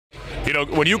You know,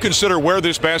 when you consider where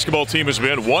this basketball team has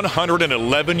been,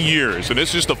 111 years, and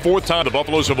this is the fourth time the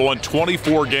Buffaloes have won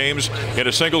 24 games in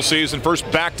a single season, first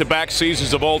back-to-back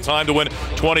seasons of all time to win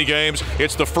 20 games.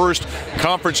 It's the first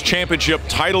conference championship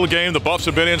title game the Buffs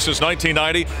have been in since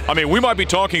 1990. I mean, we might be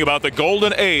talking about the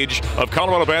golden age of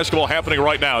Colorado basketball happening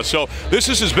right now. So this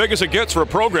is as big as it gets for a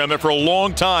program that for a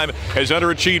long time has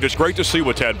underachieved. It's great to see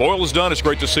what Tad Boyle has done. It's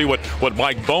great to see what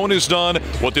Mike Bone has done,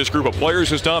 what this group of players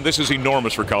has done. This is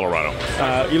enormous for Colorado.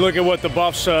 You look at what the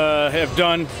Buffs have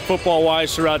done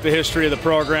football-wise throughout the history of the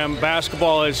program.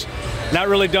 Basketball has not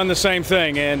really done the same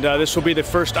thing, and this will be the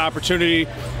first opportunity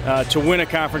to win a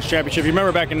conference championship. You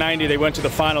remember back in '90 they went to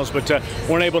the finals, but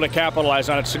weren't able to capitalize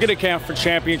on it. So get a conference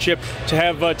championship, to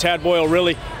have Tad Boyle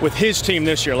really with his team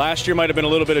this year. Last year might have been a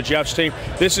little bit of Jeff's team.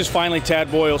 This is finally Tad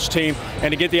Boyle's team,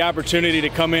 and to get the opportunity to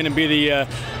come in and be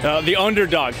the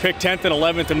underdog, pick 10th and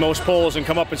 11th in most polls, and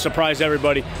come up and surprise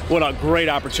everybody. What a great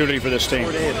opportunity for this team.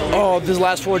 Oh, these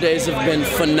last 4 days have been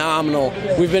phenomenal.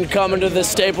 We've been coming to the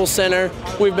Staples Center.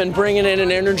 We've been bringing in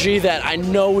an energy that I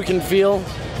know we can feel,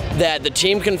 that the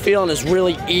team can feel, and is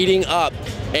really eating up.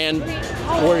 And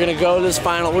we're going to go to this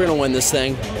final. We're going to win this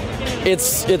thing.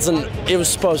 It was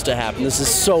supposed to happen. This is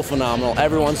so phenomenal.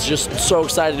 Everyone's just so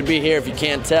excited to be here. If you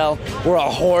can't tell, we're a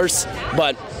horse,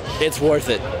 but it's worth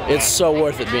it. It's so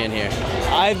worth it being here.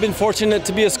 I've been fortunate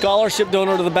to be a scholarship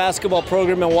donor to the basketball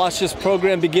program and watch this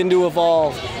program begin to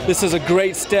evolve. This is a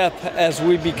great step as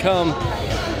we become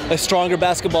a stronger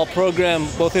basketball program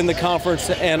both in the conference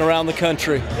and around the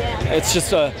country. It's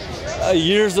just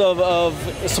years of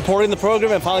supporting the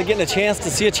program and finally getting a chance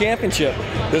to see a championship.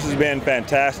 This has been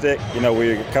fantastic. You know,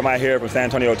 we come out here from San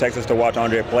Antonio, Texas to watch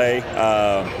Andre play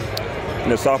in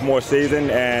the sophomore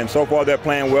season, and so far they're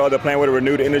playing well. They're playing with a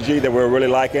renewed energy that we're really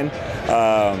liking.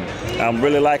 I'm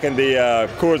really liking the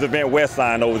Coors Event West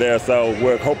sign over there, so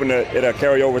we're hoping that it'll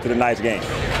carry over to the night's game.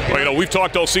 Well, you know, we've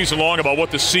talked all season long about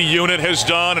what the C unit has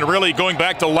done, and really going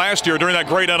back to last year during that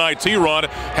great NIT run,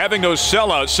 having those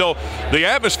sellouts. So the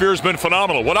atmosphere has been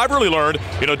phenomenal. What I've really learned,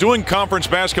 you know, doing conference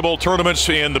basketball tournaments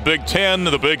in the Big Ten,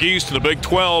 the Big East, and the Big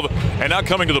 12, and now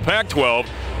coming to the Pac-12,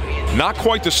 not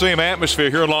quite the same atmosphere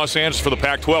here in Los Angeles for the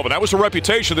Pac-12, and that was the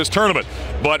reputation of this tournament.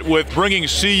 But with bringing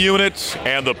C Unit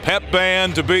and the pep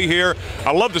band to be here,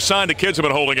 I love the sign the kids have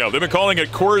been holding up. They've been calling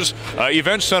it Coors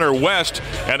Event Center West,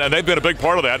 and they've been a big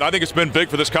part of that. And I think it's been big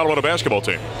for this Colorado basketball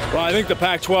team. Well, I think the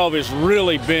Pac-12 has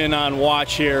really been on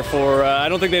watch here for, I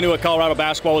don't think they knew what Colorado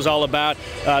basketball was all about.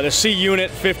 The C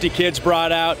Unit, 50 kids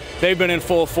brought out. They've been in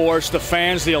full force. The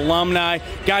fans, the alumni,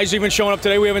 guys even showing up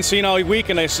today we haven't seen all week,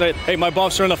 and they said, hey, my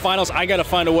Buffs are in the finals. I got to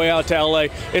find a way out to LA.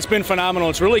 It's been phenomenal.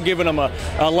 It's really given them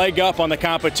a leg up on the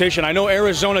competition. I know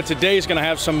Arizona today is going to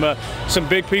have some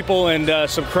big people and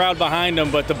some crowd behind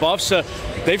them, but the Buffs,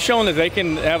 they've shown that they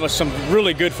can have some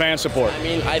really good fan support. I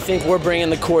mean, I think we're bringing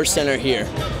the Coors Center here.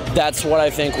 That's what I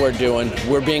think we're doing.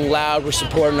 We're being loud, we're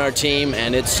supporting our team,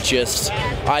 and it's just,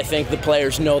 I think the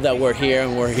players know that we're here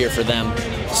and we're here for them.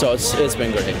 So it's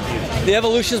been great. The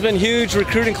evolution's been huge.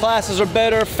 Recruiting classes are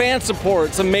better. Fan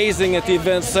support's amazing at the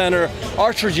event center.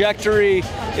 Our trajectory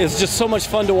is just so much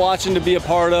fun to watch and to be a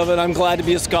part of, and I'm glad to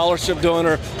be a scholarship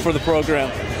donor for the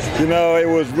program. You know, it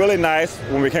was really nice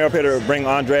when we came up here to bring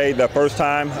Andre the first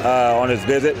time on his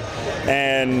visit,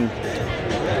 and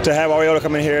to have Ariel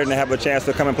come in here and have a chance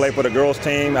to come and play for the girls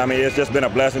team. I mean, it's just been a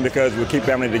blessing because we keep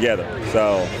family together.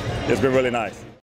 So it's been really nice.